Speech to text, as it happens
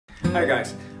Hi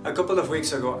guys, a couple of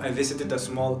weeks ago I visited a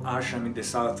small ashram in the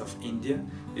south of India.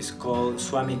 It's called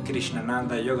Swami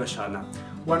Krishnananda Yoga Shala.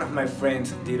 One of my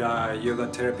friends did a yoga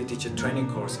therapy teacher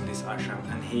training course in this ashram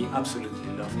and he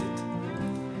absolutely loved it.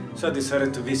 So I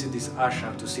decided to visit this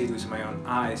ashram to see it with my own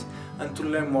eyes and to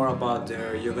learn more about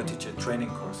their yoga teacher training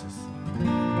courses.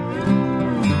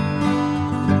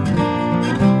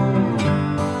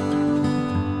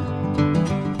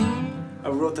 I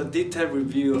wrote a detailed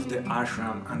review of the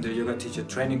ashram and the yoga teacher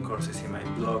training courses in my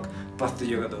blog,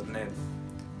 pathtoyoga.net.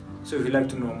 So if you'd like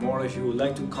to know more, if you would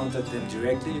like to contact them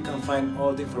directly, you can find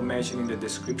all the information in the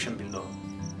description below.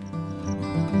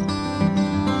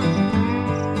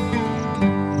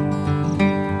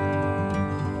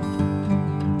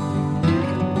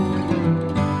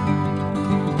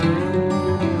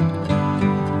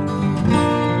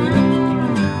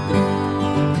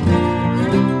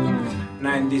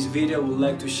 In this video, I would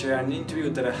like to share an interview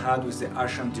that I had with the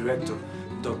ashram director,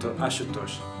 Dr.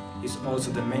 Ashutosh. He's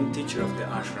also the main teacher of the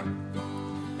ashram.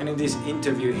 And in this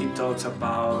interview, he talks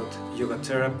about yoga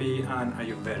therapy and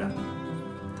Ayurveda.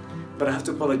 But I have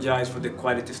to apologize for the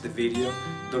quality of the video.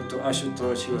 Dr.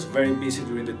 Ashutosh, he was very busy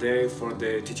during the day for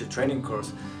the teacher training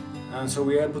course. And so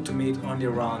we were able to meet only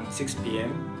around 6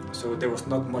 p.m. So there was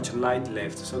not much light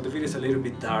left. So the video is a little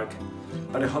bit dark.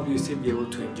 But I hope you still be able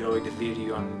to enjoy the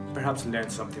video and perhaps learn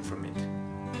something from it.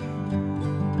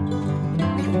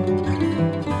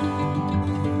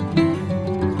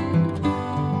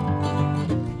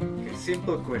 Okay,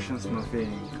 simple questions,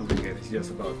 nothing complicated, it's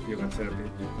just about yoga therapy.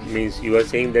 Means you are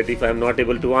saying that if I am not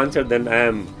able to answer, then I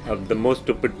am the most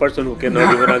stupid person who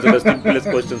cannot even answer the simplest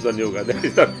questions on yoga.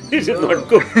 This is not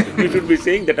good. You should be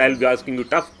saying that I will be asking you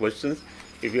tough questions.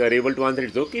 If you are able to answer,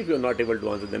 it's okay. If you are not able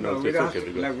to answer, then also it's okay.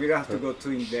 We don't have to go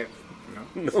too in depth.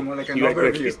 No, it's more like an you have to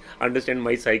at overview. least understand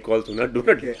my psych also. Do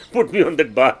not put me on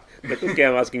that bar. That okay,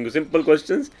 I'm asking you simple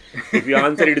questions. If you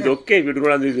answer it is okay. If you do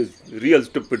not answer, it is real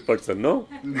stupid person. No,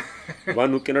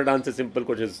 one who cannot answer simple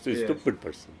questions is a stupid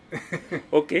person.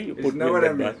 Okay, you put me on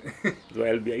that bar. So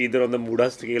I'll be either on the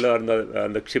Mudha scale or on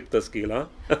the Kshipta scale.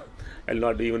 Huh? I'll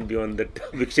not even be on that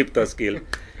Vikshipta scale.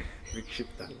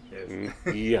 Vikshipta,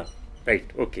 yes. Yeah. Right,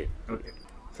 okay. Okay.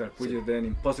 So I'll put you then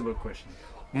impossible question.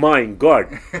 My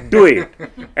God, do it.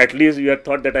 At least you have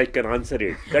thought that I can answer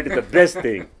it. That is the best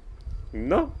thing.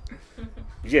 No?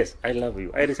 Yes, I love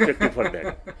you. I respect you for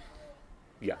that.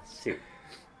 Yeah, same.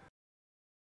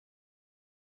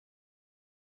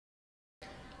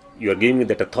 You are giving me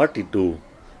that authority to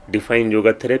define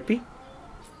yoga therapy?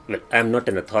 Well, I am not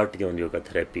an authority on yoga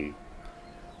therapy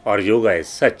or yoga as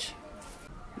such.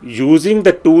 Using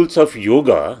the tools of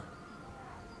yoga,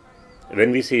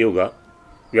 when we say yoga,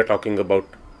 we are talking about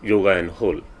yoga and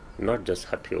whole, not just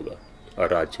Hatha yoga or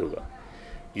Raj yoga.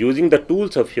 Using the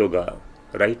tools of yoga,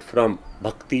 right from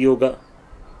Bhakti yoga,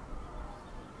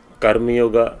 Karma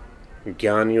yoga,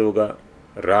 Jnana yoga,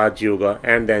 Raj yoga,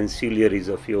 and the ancillaries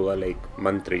of yoga like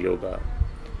Mantra yoga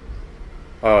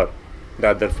or the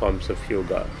other forms of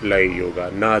yoga, Lay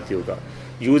yoga, Nath yoga.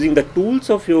 Using the tools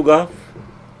of yoga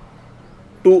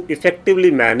to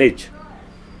effectively manage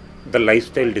the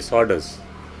lifestyle disorders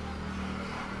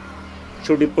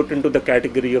should be put into the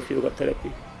category of yoga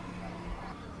therapy.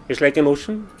 It's like an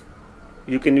ocean.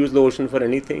 You can use the ocean for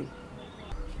anything.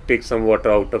 Take some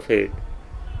water out of it,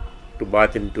 to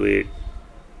bath into it,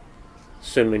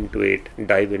 swim into it,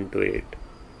 dive into it,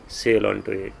 sail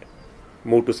onto it,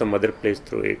 move to some other place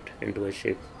through it into a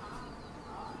ship.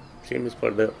 Same is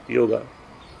for the yoga.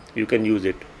 You can use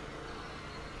it.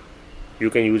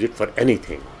 You can use it for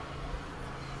anything.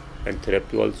 And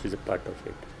therapy also is a part of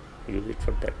it. Use it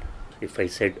for that. If I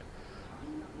said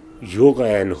yoga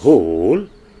and whole,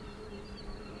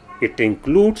 it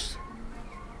includes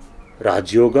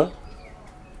Raj yoga.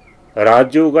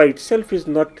 Raj yoga itself is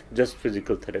not just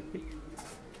physical therapy.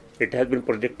 It has been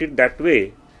projected that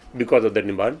way because of the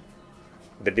demand.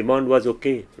 The demand was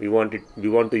okay. We want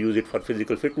to use it for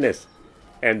physical fitness,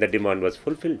 and the demand was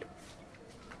fulfilled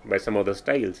by some of the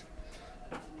styles.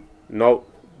 Now,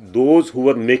 those who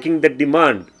were making that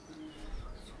demand,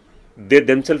 they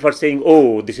themselves are saying,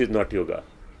 oh, this is not yoga.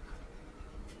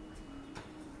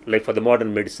 Like for the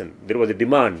modern medicine, there was a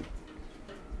demand,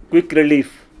 quick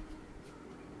relief,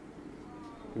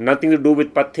 nothing to do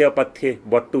with pathya,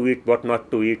 what to eat, what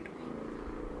not to eat,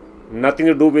 nothing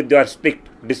to do with your strict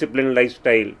disciplined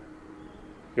lifestyle,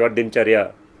 your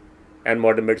dincharya, and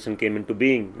modern medicine came into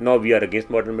being. Now we are against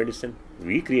modern medicine.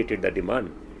 We created the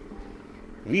demand.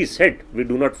 We said we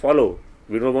do not follow,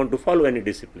 we don't want to follow any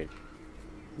discipline.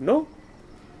 No.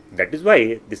 That is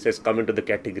why this has come into the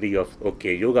category of,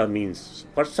 okay, yoga means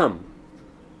for some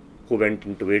who went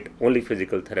into it only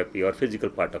physical therapy or physical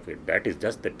part of it. That is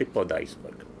just the tip of the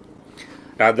iceberg.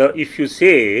 Rather, if you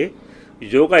say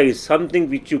yoga is something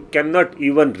which you cannot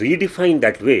even redefine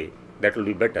that way, that will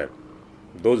be better.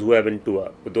 Those who are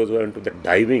into the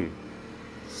diving,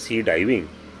 sea diving,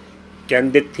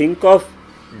 can they think of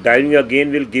diving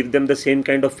again will give them the same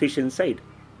kind of fish inside?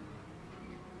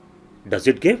 Does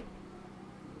it give?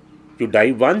 You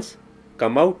dive once,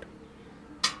 come out,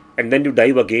 and then you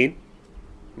dive again,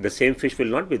 the same fish will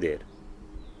not be there.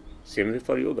 Same way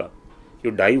for yoga.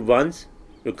 You dive once,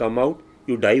 you come out,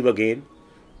 you dive again,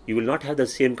 you will not have the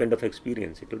same kind of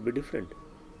experience. It will be different.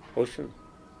 Ocean.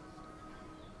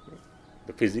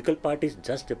 The physical part is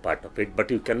just a part of it, but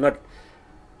you cannot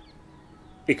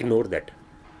ignore that.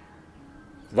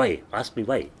 Why? Ask me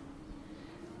why.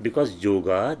 Because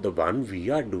yoga, the one we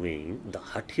are doing, the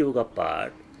Hatha yoga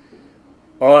part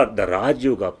or the Raj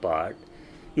yoga part,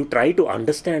 you try to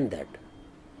understand that.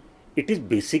 It is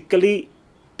basically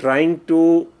trying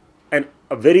to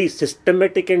a very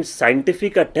systematic and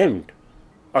scientific attempt,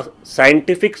 a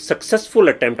scientific successful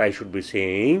attempt I should be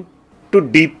saying, to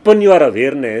deepen your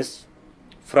awareness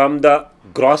from the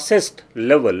grossest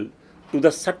level to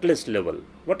the subtlest level.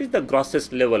 What is the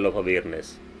grossest level of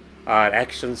awareness? Our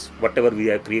actions, whatever we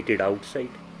have created outside,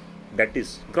 that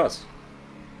is gross.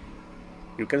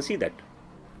 You can see that.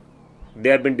 They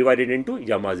have been divided into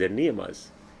yamas and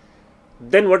niyamas.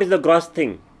 Then what is the gross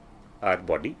thing? Our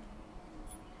body.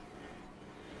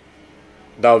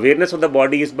 The awareness of the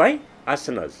body is by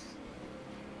asanas.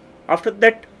 After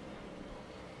that,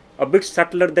 a bit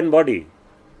subtler than body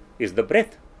is the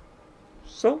breath.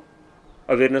 So,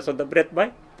 awareness of the breath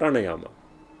by pranayama.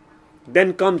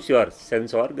 Then comes your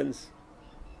sense organs.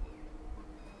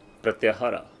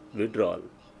 Pratyahara, withdrawal.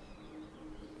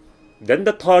 Then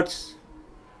the thoughts.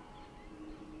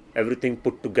 Everything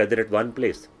put together at one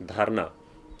place. Dharana.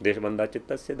 Deshbandha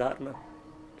chittasya dharana.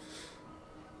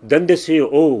 Then they say,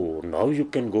 oh, now you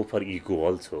can go for ego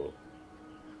also.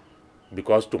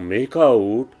 Because to make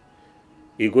out,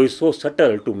 ego is so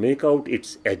subtle, to make out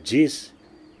its edges,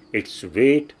 its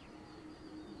weight,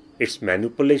 its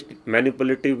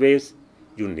manipulative ways,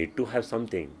 you need to have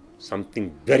something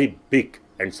very big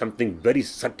and something very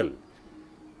subtle.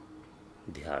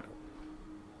 Dhyana.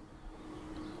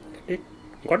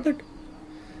 Got that?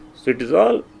 So it is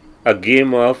all a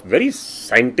game of very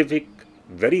scientific,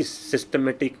 very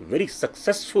systematic, very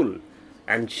successful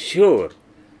and sure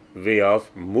way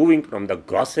of moving from the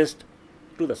grossest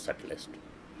to the subtlest.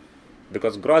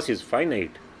 Because gross is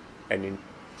finite and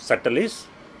subtle is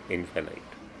infinite.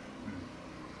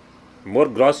 More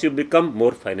gross you become,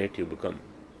 more finite you become.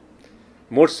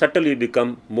 More subtle you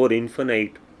become, more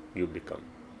infinite you become.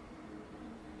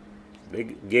 The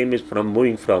game is from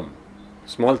moving from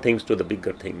small things to the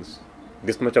bigger things.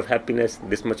 This much of happiness,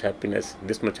 this much happiness,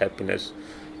 this much happiness,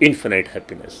 infinite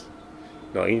happiness.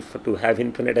 Now, to have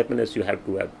infinite happiness, you have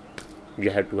to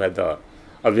have the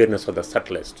awareness of the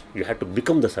subtlest. You have to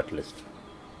become the subtlest.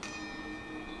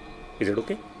 Is it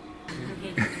okay?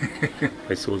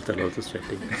 My souls are also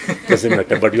sweating. Doesn't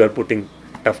matter, but you are putting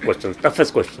tough questions,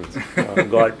 toughest questions.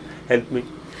 God, help me.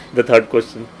 The third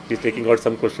question, he's taking out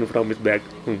some question from his bag.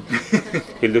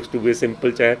 He looks to be a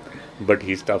simple chap, but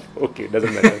he's tough. Okay,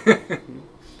 doesn't matter.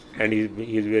 And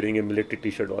he's wearing a military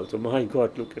t-shirt also. My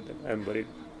God, look at that. I'm worried.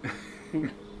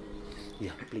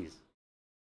 Yeah, please.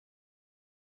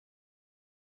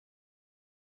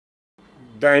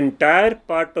 The entire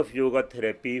part of yoga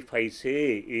therapy, if I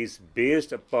say, is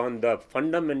based upon the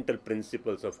fundamental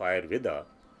principles of Ayurveda,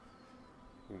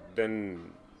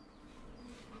 then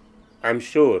I'm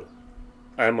sure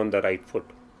I'm on the right foot.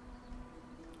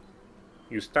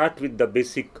 You start with the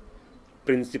basic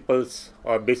principles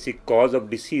or basic cause of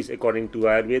disease according to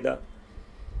Ayurveda.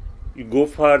 You go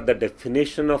for the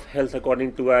definition of health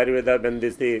according to Ayurveda when they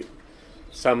say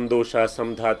sam dosha,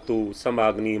 sam dhatu, sam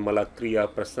agni, malakriya,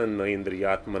 prasanna,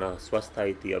 indriyatmana, swastha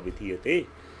iti abhidhiyate.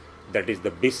 That is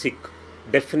the basic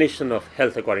definition of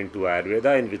health according to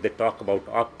Ayurveda, in which they talk about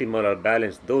optimal or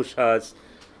balanced doshas,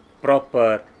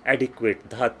 proper, adequate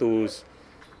dhatus,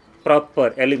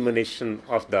 proper elimination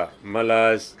of the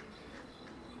malas,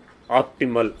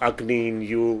 optimal agni in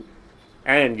you,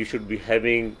 and you should be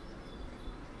having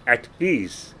at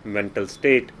peace mental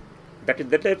state. That is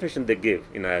the definition they give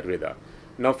in Ayurveda.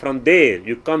 Now from there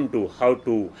you come to how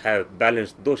to have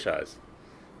balanced doshas.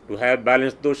 To have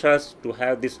balanced doshas, to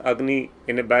have this agni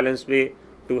in a balanced way,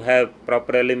 to have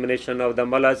proper elimination of the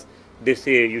malas, they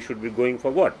say you should be going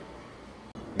for what?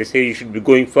 They say you should be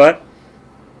going for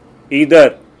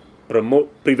either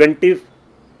preventive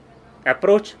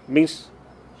approach, means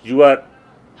you are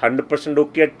 100%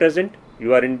 okay at present,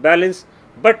 you are in balance,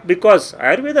 But because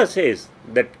Ayurveda says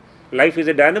that life is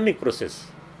a dynamic process,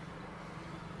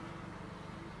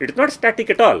 it is not static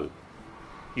at all.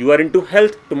 You are into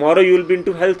health, tomorrow you will be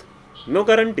into health. No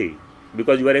guarantee,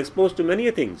 because you are exposed to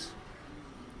many things.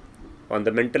 On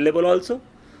the mental level also,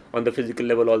 on the physical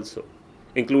level also,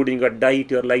 including your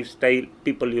diet, your lifestyle,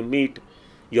 people you meet,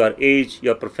 your age,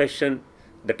 your profession,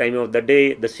 the time of the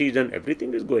day, the season,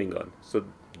 everything is going on. So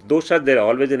doshas, they are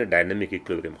always in a dynamic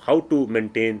equilibrium. How to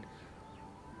maintain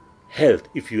health?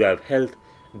 If you have health,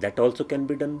 that also can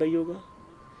be done by yoga.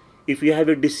 If you have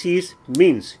a disease,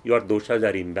 means your doshas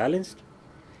are imbalanced.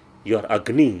 Your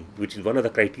Agni, which is one of the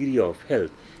criteria of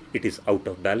health, it is out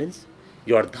of balance.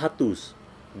 Your dhatus,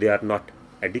 they are not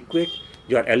adequate.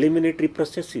 Your eliminatory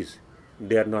processes,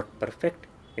 they are not perfect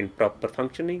in proper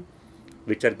functioning,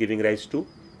 which are giving rise to,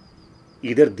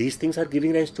 either these things are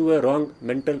giving rise to a wrong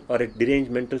mental or a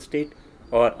deranged mental state,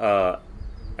 or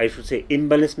I should say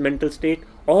imbalanced mental state,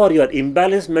 or your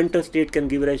imbalanced mental state can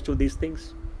give rise to these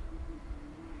things.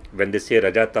 When they say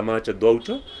Raja Tamacha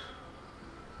Dvaucha,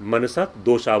 Manasat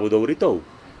Doshavudauritau,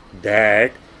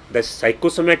 that the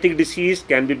psychosomatic disease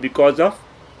can be because of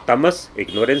tamas,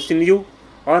 ignorance in you,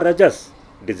 or rajas,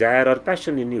 desire or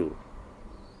passion in you.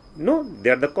 No, they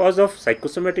are the cause of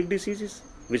psychosomatic diseases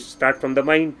which start from the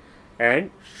mind and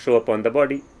show up on the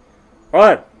body.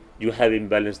 Or you have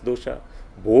imbalanced dosha.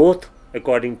 Both,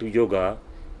 according to yoga,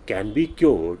 can be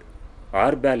cured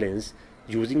or balanced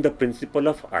using the principle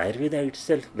of Ayurveda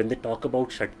itself when they talk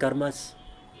about Shat Karmas.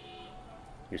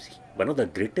 You see, one of the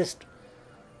greatest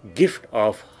gift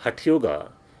of Hatha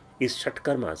Yoga is Shat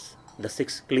Karmas, the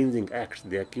 6 cleansing acts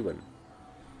they are given.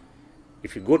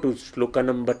 If you go to Shloka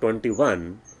number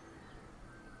 21,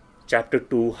 chapter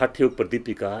 2, Hatha Yoga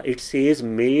Pradipika, it says,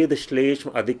 Med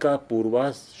Shleshma Adhika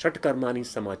Purva Shat Karmani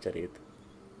Samacharet.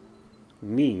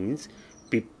 Means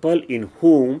people in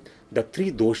whom the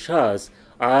 3 doshas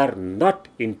are not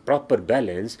in proper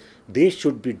balance, they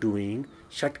should be doing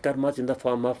Shat Karmas in the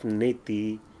form of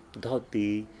Neti,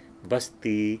 Dhauti,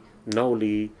 Basti,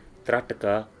 Nauli,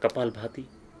 Trataka, Kapalbhati.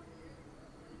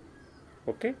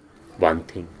 Okay? One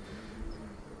thing.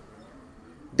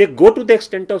 They go to the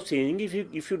extent of saying,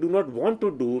 if you do not want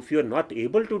to do, if you are not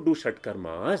able to do Shat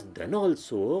Karmas, then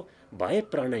also by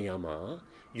pranayama,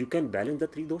 you can balance the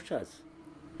 3 doshas.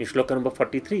 In Shloka number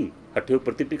 43, Hatha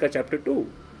Yoga Pradipika chapter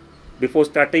 2, before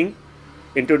starting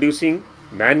introducing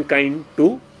mankind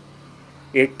to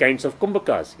 8 kinds of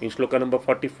kumbhakas. In Shloka number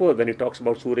 44, when he talks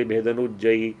about Surya, Bhedanu,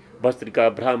 Ujjayi,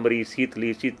 Bhastrika, Brahmari,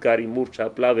 Sitli, Shitkari, Murcha,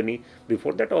 Plavani,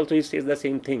 before that also he says the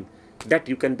same thing, that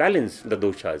you can balance the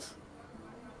doshas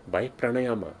by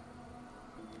pranayama.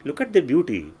 Look at the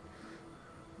beauty.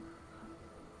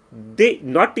 They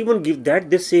not even give that,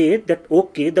 they say that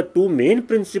okay, the 2 main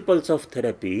principles of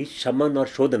therapy, shaman or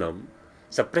shodhanam,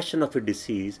 suppression of a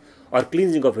disease or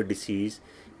cleansing of a disease,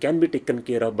 can be taken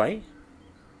care of by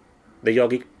the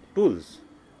yogic tools.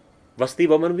 Vasti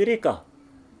Vaman Vireka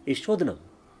is shodhanam.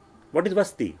 What is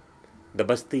Vasti? The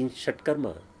Vasti in Shat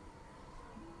Karma.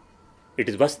 It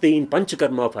is Vasti in Panch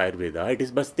Karma of Ayurveda. It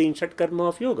is Vasti in Shat Karma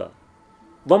of Yoga.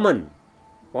 Vaman,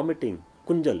 vomiting,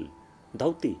 Kunjal,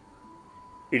 Dhauti.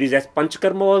 It is as Panch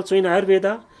Karma also in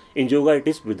Ayurveda. In Yoga it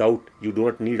is without. You do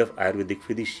not need of Ayurvedic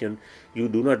physician. You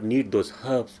do not need those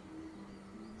herbs.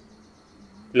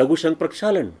 Laghu Shank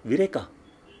Prakshalan, Vireka.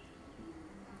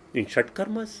 In Shat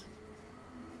Karmas,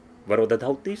 Varoda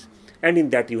Dhautis, and in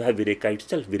that you have Vireka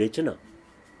itself, Virechana,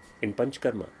 in Panch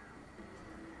Karma.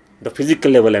 The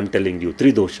physical level I am telling you,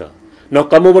 3 dosha. Now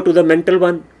come over to the mental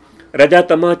one. Raja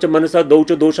Tamacha Manasa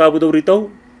Daucha Dosha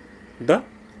Abudavritau. The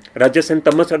Rajas and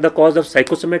Tamas are the cause of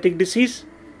psychosomatic disease,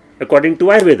 according to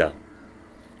Ayurveda.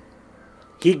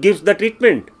 He gives the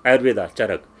treatment, Ayurveda,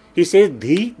 Charak. He says,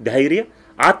 Dhi, Dhairya,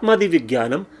 Atmadi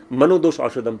Vijnanam, Manodosh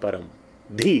Ashudam Param.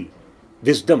 Dhi,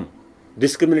 wisdom,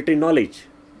 discriminatory knowledge.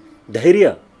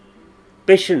 Dhairya,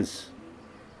 patience.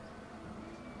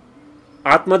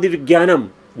 Atmadi Vijnanam,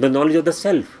 the knowledge of the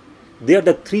self. They are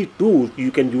the 3 tools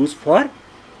you can use for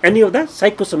any of the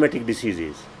psychosomatic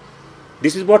diseases.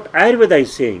 This is what Ayurveda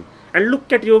is saying. And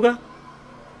look at yoga.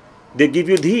 They give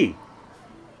you Dhi,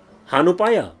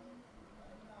 Hanupaya.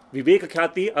 Vivek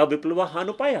Khyati Aviplava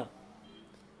Hanupaya.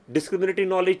 Discriminatory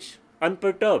knowledge,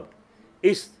 unperturbed,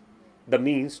 is the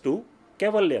means to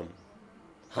Kavalyam,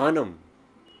 Hanam,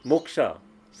 Moksha,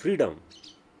 freedom.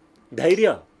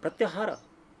 Dhairya, Pratyahara.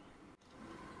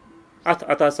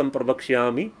 Atasam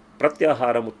Prabhakshyami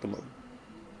Pratyaharam Uttamam.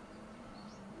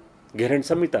 Gherand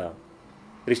Samhita.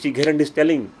 Rishi Gherand is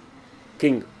telling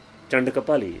King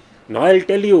Chandakapali, now I will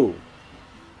tell you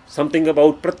something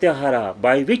about Pratyahara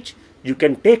by which you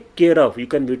can take care of, you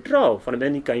can withdraw from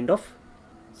any kind of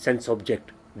sense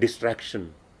object,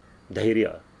 distraction,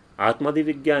 dhairya. Atmadi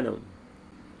Vijnanam.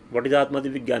 What is Atmadi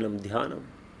Vijnanam? Dhyanam.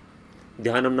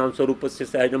 Dhyanam nam swarupasya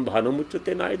sahajam bhanam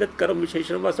uchyate naidat karam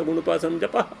visheshanam va sagunupasam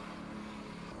japa.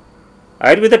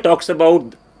 Ayurveda talks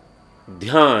about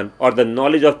dhyan or the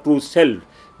knowledge of true self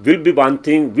will be one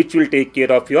thing which will take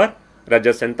care of your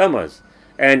rajas and tamas.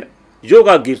 And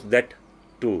yoga gives that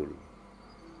tool.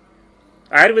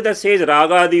 Ayurveda says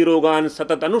ragadi rogan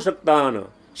satat anusaktan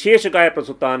sheshakaya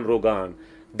prasutan rogan.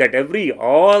 That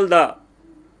all the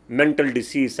mental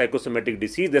disease, psychosomatic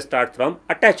disease, they start from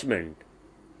attachment.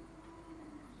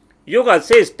 Yoga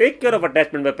says take care of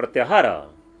attachment by pratyahara.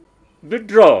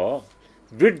 Withdraw,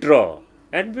 withdraw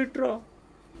and withdraw.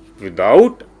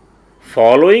 Without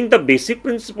following the basic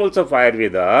principles of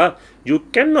Ayurveda, you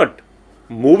cannot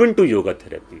move into yoga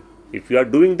therapy. If you are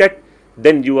doing that,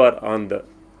 then you are on the,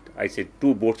 I say,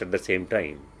 two boats at the same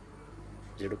time.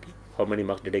 Is it okay? How many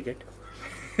marks did I get?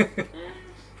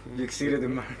 You exceeded the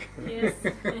mark. Yes.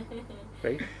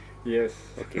 Right? Yes.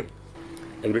 Okay.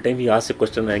 Every time he asks a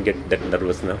question, I get that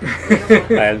nervous now.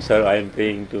 I am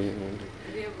paying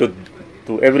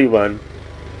to everyone.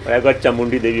 I got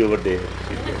Chamundi Devi over there.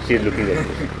 She is looking at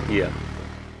me. Yeah.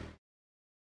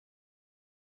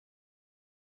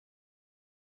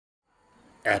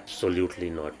 Absolutely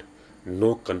not.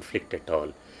 No conflict at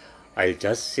all. I'll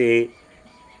just say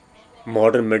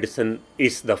modern medicine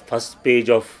is the first page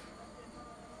of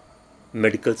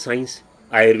medical science.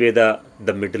 Ayurveda,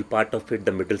 the middle part of it,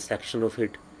 the middle section of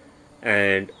it,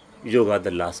 and yoga,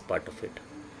 the last part of it.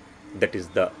 That is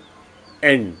the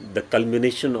end, the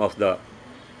culmination of the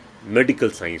medical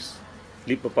science.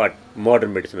 Leap apart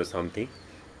modern medicine or something,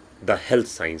 the health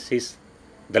sciences,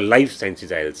 the life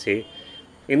sciences, I'll say.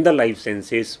 In the life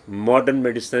sciences, modern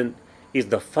medicine is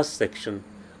the first section,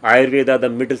 Ayurveda the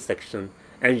middle section,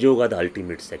 and yoga the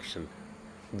ultimate section.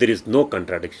 There is no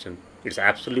contradiction. It's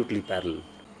absolutely parallel.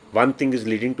 One thing is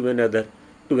leading to another,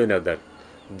 to another.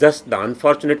 Just the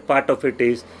unfortunate part of it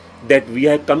is that we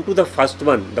had come to the first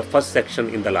one, the first section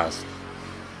in the last.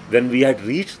 When we had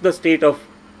reached the state of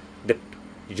the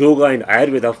yoga and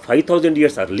Ayurveda 5000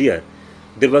 years earlier,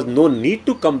 there was no need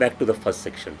to come back to the first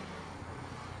section.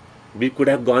 We could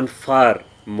have gone far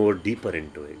more deeper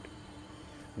into it.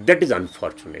 That is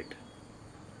unfortunate.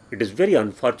 It is very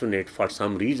unfortunate. For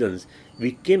some reasons,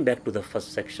 we came back to the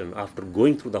first section after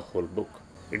going through the whole book.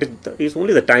 It is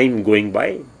only the time going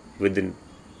by. Within,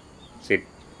 say,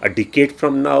 a decade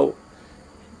from now,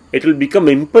 it will become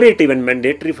imperative and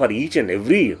mandatory for each and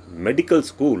every medical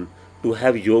school to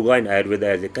have yoga and Ayurveda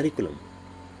as a curriculum.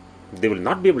 They will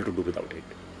not be able to do without it.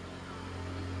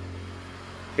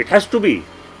 It has to be.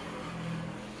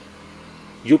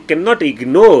 You cannot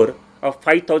ignore a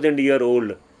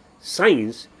 5000-year-old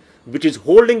science which is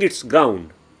holding its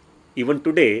ground even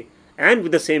today and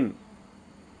with the same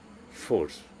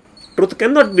force. Truth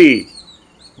cannot be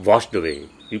washed away.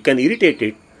 You can irritate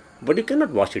it, but you cannot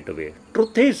wash it away.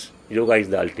 Truth is, yoga is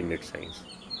the ultimate science.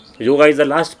 Yoga is the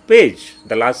last page,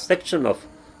 the last section of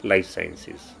life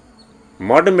sciences.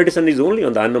 Modern medicine is only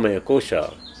on the Annamaya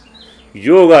Kosha.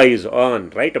 Yoga is on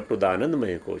right up to the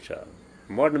Anandamaya Kosha.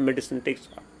 Modern medicine takes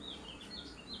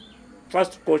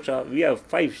first kosha, we have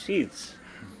 5 sheets.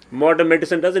 Modern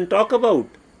medicine doesn't talk about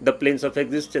the planes of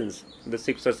existence, the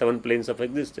 6 or 7 planes of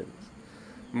existence.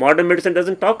 Modern medicine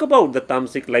doesn't talk about the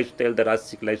tamasic lifestyle, the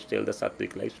rajasic lifestyle, the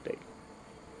sattvic lifestyle.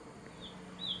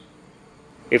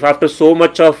 If after so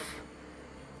much of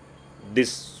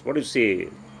this,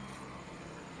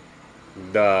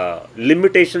 the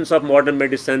limitations of modern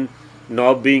medicine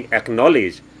now being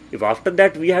acknowledged, if after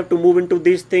that we have to move into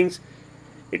these things,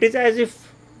 it is as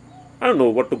if, I don't know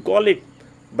what to call it,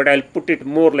 but I'll put it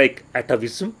more like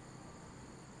atavism,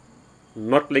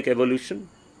 not like evolution.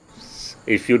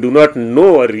 If you do not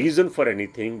know a reason for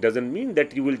anything, doesn't mean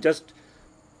that you will just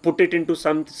put it into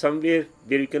somewhere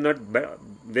where you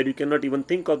cannot even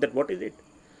think of that what is it.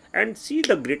 And see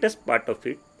the greatest part of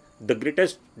it, the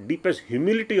greatest, deepest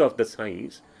humility of the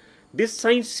science. This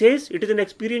science says it is an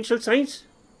experiential science.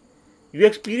 You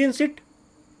experience it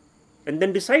and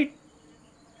then decide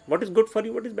what is good for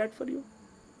you, what is bad for you.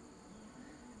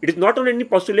 It is not on any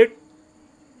postulate,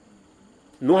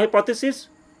 no hypothesis,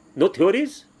 no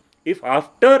theories. If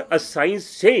after a science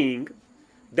saying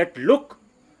that look,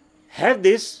 have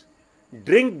this,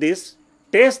 drink this,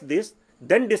 taste this,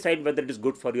 then decide whether it is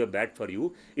good for you or bad for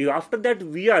you. If after that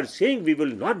we are saying we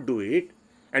will not do it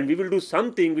and we will do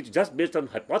something which is just based on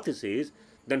hypothesis,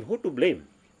 then who to blame?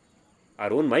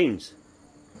 Our own minds.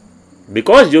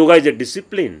 Because yoga is a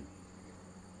discipline.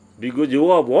 Because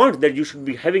yoga wants that you should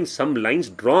be having some lines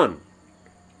drawn.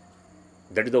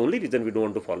 That is the only reason we don't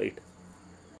want to follow it.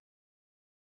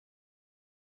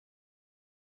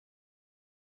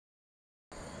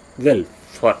 Well,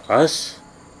 for us,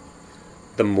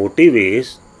 the motive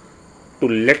is to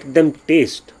let them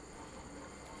taste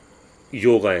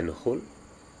yoga in whole.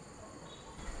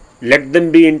 Let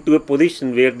them be into a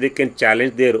position where they can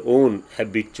challenge their own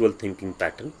habitual thinking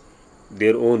pattern,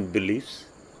 their own beliefs,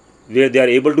 where they are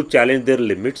able to challenge their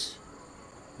limits.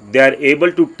 They are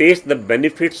able to taste the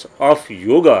benefits of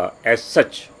yoga as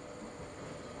such,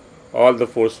 all the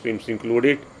 4 streams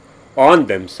included, on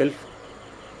themselves.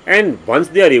 And once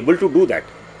they are able to do that,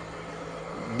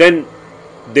 then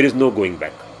there is no going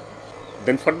back.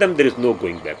 Then for them there is no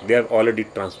going back. They have already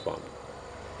transformed.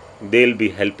 They will be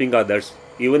helping others.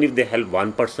 Even if they help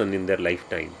one person in their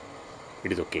lifetime,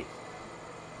 it is okay.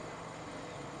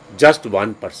 Just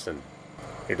one person.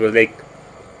 It was like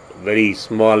very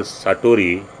small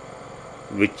satori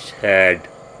which had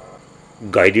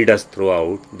guided us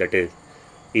throughout. That is,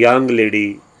 young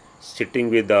lady sleeping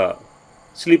with a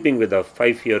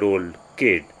 5-year-old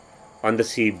kid on the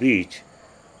sea beach.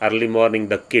 Early morning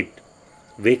the kid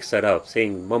wakes her up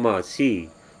saying, "Mama, see,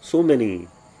 so many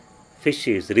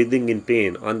fishes writhing in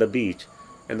pain on the beach."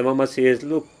 And the mama says,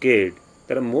 "Look, kid,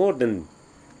 there are more than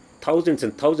thousands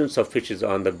and thousands of fishes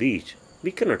on the beach.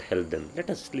 We cannot help them. Let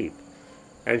us sleep."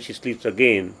 And she sleeps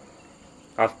again.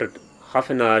 After half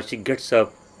an hour, she gets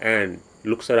up and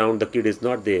looks around. The kid is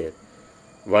not there.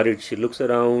 Worried, she looks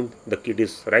around. The kid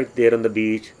is right there on the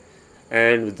beach.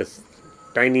 And with the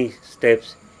tiny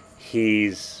steps,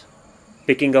 he's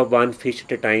picking up one fish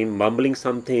at a time, mumbling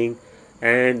something,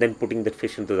 and then putting that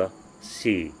fish into the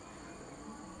sea.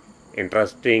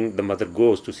 Interesting, the mother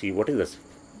goes to see what is this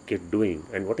kid doing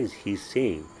and what is he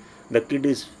saying. The kid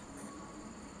is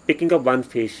picking up one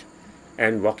fish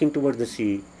and walking towards the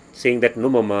sea, saying that, "No,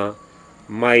 mama,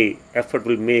 my effort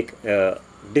will make a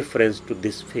difference to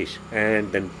this fish,"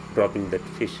 and then dropping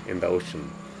that fish in the ocean.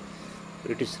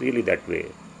 It is really that way.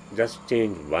 Just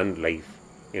change one life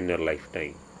in your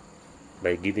lifetime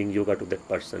by giving yoga to that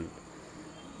person.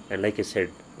 And like I said,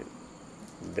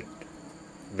 that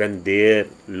when their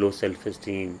low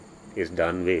self-esteem is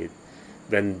done with,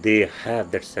 when they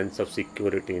have that sense of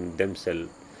security in themselves,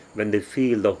 when they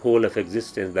feel the whole of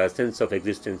existence, the sense of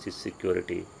existence is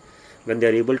security, when they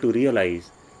are able to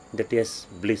realize that yes,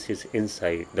 bliss is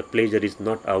inside, the pleasure is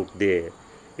not out there,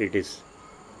 it is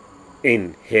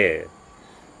in here,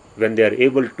 when they are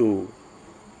able to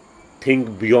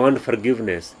think beyond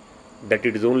forgiveness, that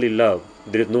it is only love,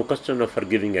 there is no question of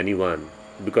forgiving anyone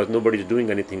because nobody is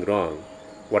doing anything wrong.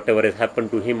 Whatever has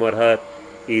happened to him or her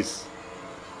is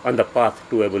on the path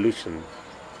to evolution,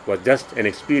 was just an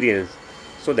experience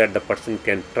so that the person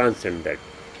can transcend that.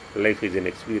 Life is an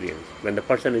experience. When the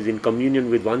person is in communion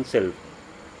with oneself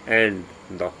and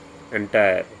the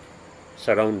entire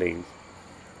surroundings,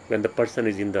 when the person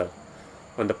is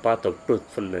on the path of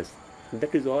truthfulness,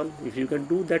 that is all. If you can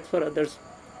do that for others,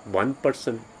 one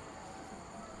person,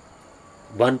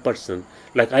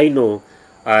 like I know,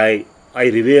 I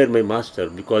revere my master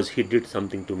because he did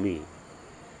something to me.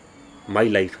 My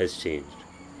life has changed.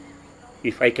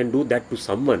 If I can do that to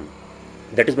someone,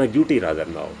 that is my duty rather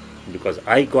now, because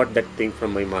I got that thing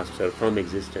from my master, from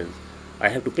existence. I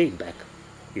have to pay it back.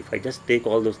 If I just take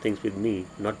all those things with me,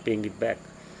 not paying it back,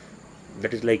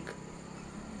 that is like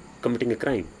committing a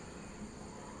crime.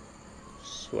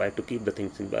 So I have to keep the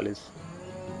things in balance.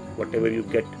 Whatever you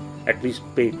get, at least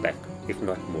pay it back, if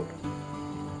not more.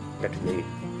 That is me.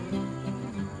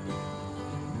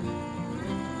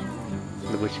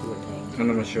 Namah Shivaya.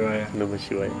 Namah Shivaya. Namah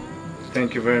Shivaya.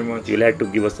 Thank you very much. You'll have to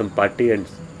give us some party, and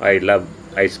I love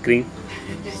ice cream.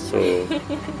 So you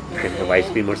can have ice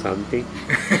cream or something.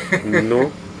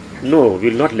 No,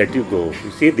 we'll not let you go.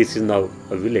 You see, this is now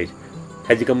a village.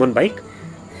 Has he come on bike?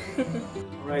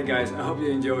 Alright guys, I hope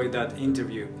you enjoyed that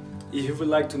interview. If you would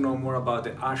like to know more about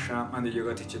the ashram and the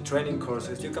yoga teacher training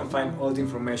courses, you can find all the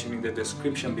information in the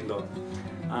description below.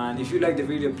 And if you like the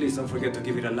video, please don't forget to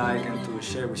give it a like and to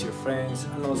share with your friends.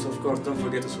 And also, of course, don't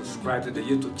forget to subscribe to the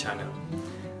YouTube channel.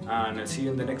 And I'll see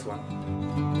you in the next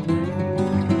one.